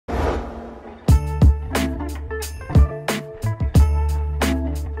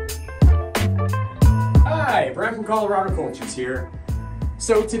Brad from Colorado Cultures here.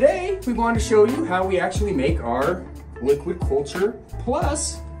 So today we want to show you how we actually make our liquid culture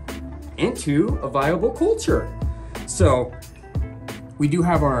plus into a viable culture. So we do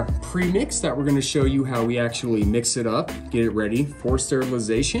have our pre-mix that we're going to show you how we actually mix it up, get it ready for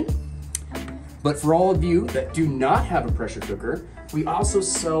sterilization. But for all of you that do not have a pressure cooker, we also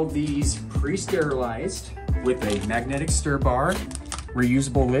sell these pre-sterilized with a magnetic stir bar,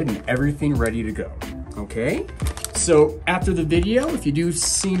 reusable lid, and everything ready to go. Okay? So after the video, if you do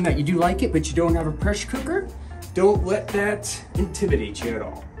seem that you do like it, but you don't have a pressure cooker, don't let that intimidate you at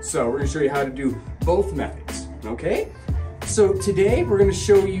all. So we're gonna show you how to do both methods, okay? So today we're gonna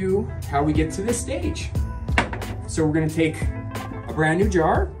show you how we get to this stage. So we're gonna take a brand new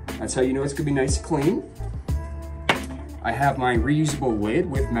jar. That's how you know it's gonna be nice and clean. I have my reusable lid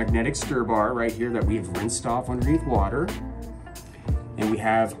with magnetic stir bar right here that we've rinsed off underneath water. And we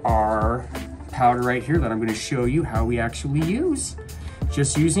have our powder right here that I'm gonna show you how we actually use.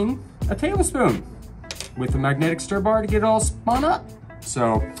 Just using a tablespoon with the magnetic stir bar to get it all spun up.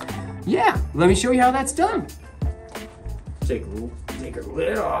 So yeah, let me show you how that's done. Take a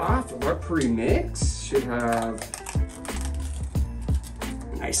lid off of our premix. Should have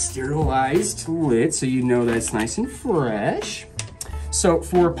a nice sterilized lid so you know that it's nice and fresh. So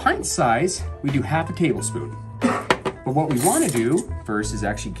for a pint size, we do half a tablespoon. But what we want to do first is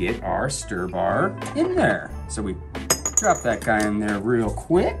actually get our stir bar in there. So we drop that guy in there real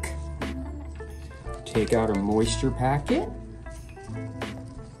quick. Take out our moisture packet.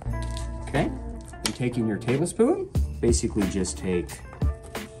 Okay, and taking your tablespoon, basically just get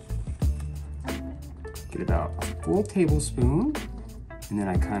about a full tablespoon, and then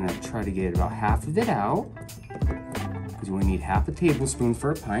I kind of try to get about half of it out, because we need half a tablespoon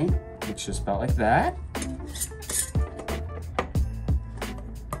for a pint. It's just about like that.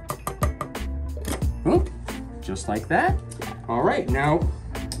 Oop, just like that. All right, now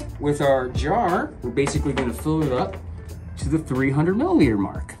with our jar, we're basically gonna fill it up to the 300 milliliter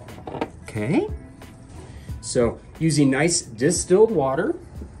mark. Okay, so using nice distilled water,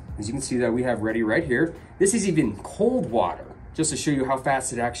 as you can see that we have ready right here. This is even cold water, just to show you how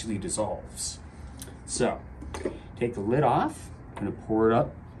fast it actually dissolves. So take the lid off, I'm gonna pour it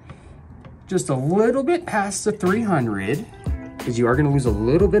up just a little bit past the 300, because you are gonna lose a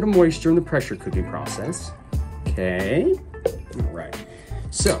little bit of moisture in the pressure cooking process. Okay, all right.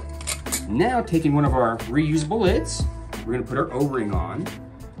 So now taking one of our reusable lids, we're gonna put our O-ring on,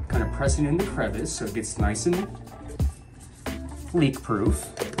 kind of pressing in the crevice so it gets nice and leak proof.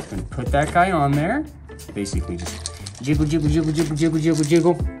 And put that guy on there. Basically just jiggle, jiggle, jiggle, jiggle, jiggle, jiggle,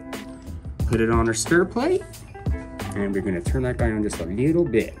 jiggle. Put it on our stir plate, and we're gonna turn that guy on just a little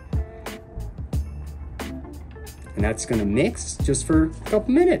bit. And that's gonna mix just for a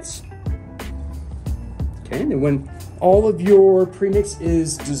couple minutes. Okay, and then when all of your premix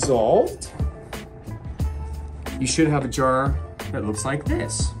is dissolved, you should have a jar that looks like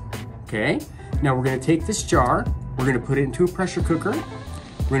this. Okay, now we're gonna take this jar, we're gonna put it into a pressure cooker.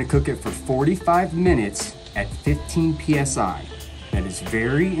 We're gonna cook it for 45 minutes at 15 PSI. That is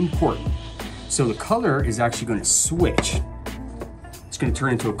very important. So the color is actually gonna switch. It's gonna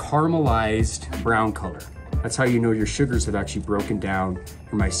turn into a caramelized brown color. That's how you know your sugars have actually broken down,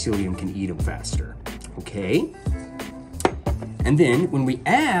 your mycelium can eat them faster, okay? And then when we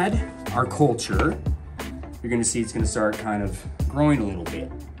add our culture, you're gonna see it's gonna start kind of growing a little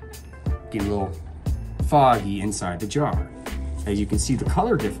bit. Get a little foggy inside the jar. As you can see the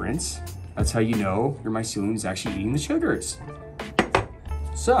color difference, that's how you know your mycelium is actually eating the sugars.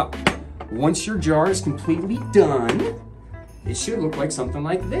 So, once your jar is completely done, it should look like something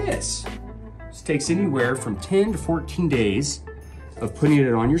like this. This takes anywhere from 10 to 14 days of putting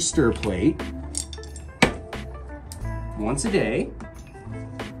it on your stir plate once a day,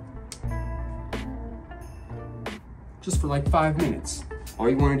 just for like 5 minutes. All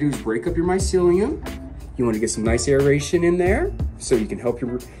you want to do is break up your mycelium. You want to get some nice aeration in there so you can help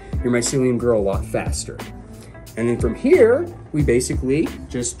your mycelium grow a lot faster. And then from here, we basically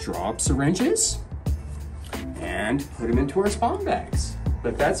just draw up syringes and put them into our spawn bags.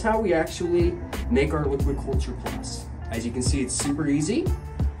 But that's how we actually make our liquid culture plus. As you can see, it's super easy.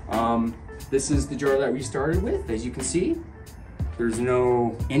 This is the jar that we started with. As you can see, there's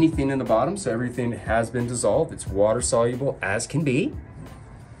no anything in the bottom, so everything has been dissolved. It's water soluble as can be.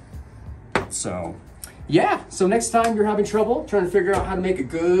 So yeah, so next time you're having trouble trying to figure out how to make a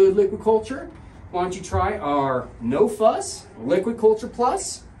good liquid culture, why don't you try our No Fuss Liquid Culture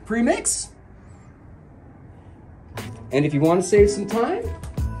Plus premix. And if you want to save some time,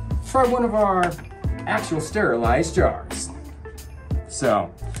 try one of our actual sterilized jars. So,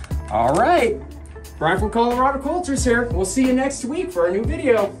 all right, Brian from Colorado Cultures here. We'll see you next week for our new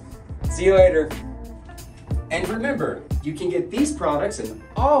video. See you later. And remember, you can get these products and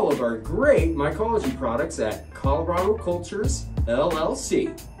all of our great mycology products at Colorado Cultures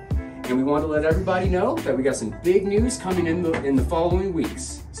LLC. And we want to let everybody know that we got some big news coming in the following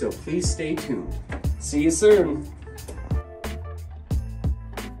weeks. So please stay tuned. See you soon.